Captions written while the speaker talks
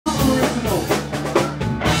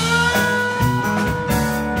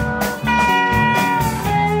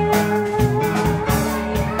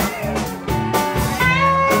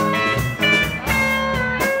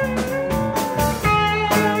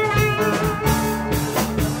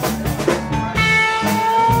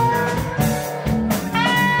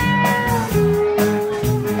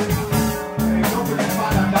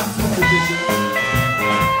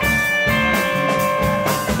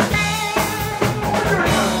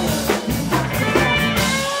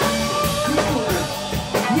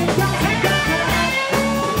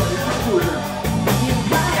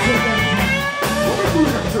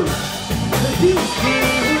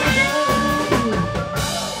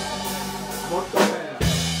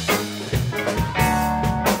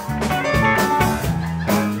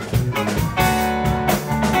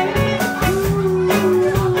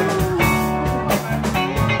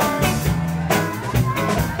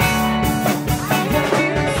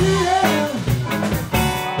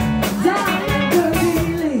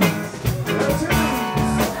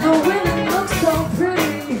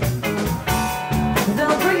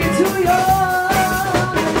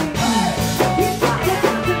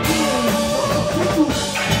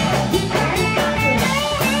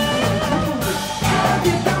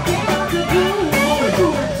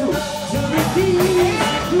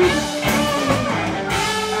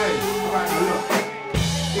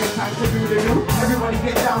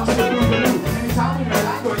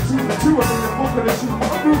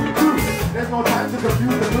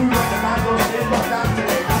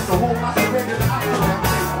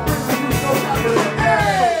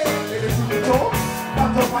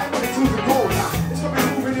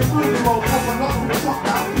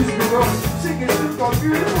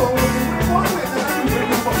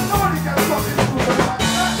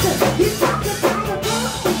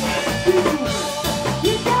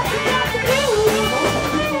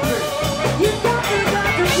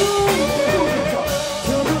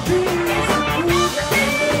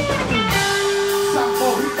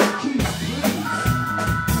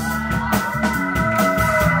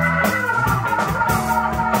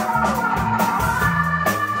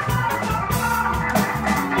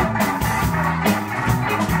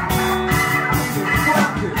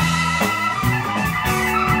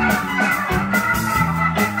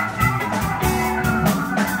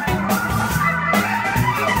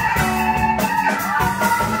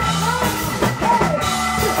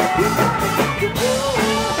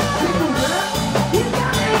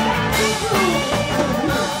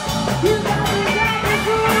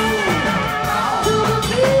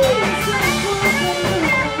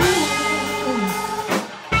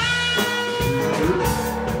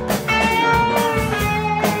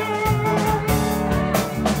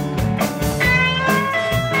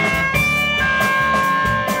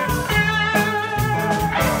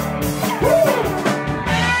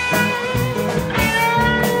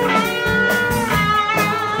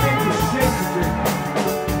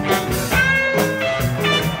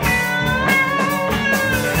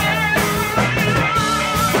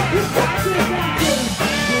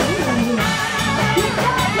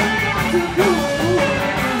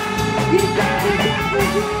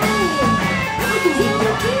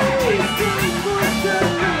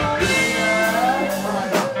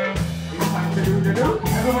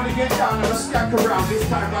So when you get down and skank around, this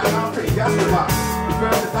time right now, pretty gas the box. The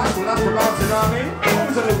first attack will last about, you know what I mean?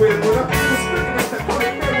 Always on the way, brother. The spring is the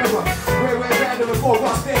calling Mayweather. Way better than before,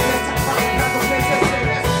 got stay there, tap back, have a place, let's say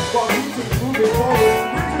this. Got meetings moving forward,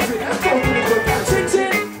 bridges it, let's go to the good guy. Chin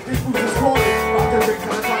chin! This booze is calling, back to drink,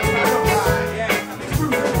 and I'm trying to stand up, right? Yeah, this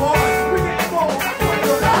booze is calling, we get more, that's why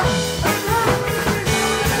you're down.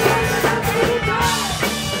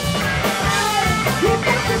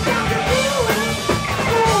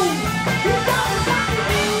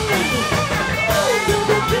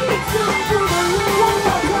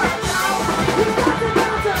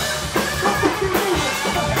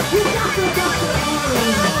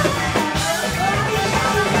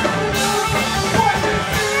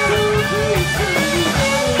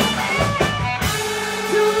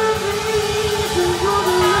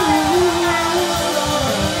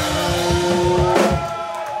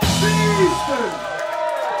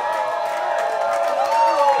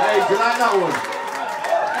 Hey, do you like that one?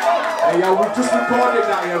 Hey, yeah, we just recorded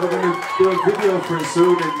that, yeah, we're going to do a video for it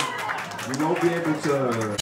soon and we won't be able to...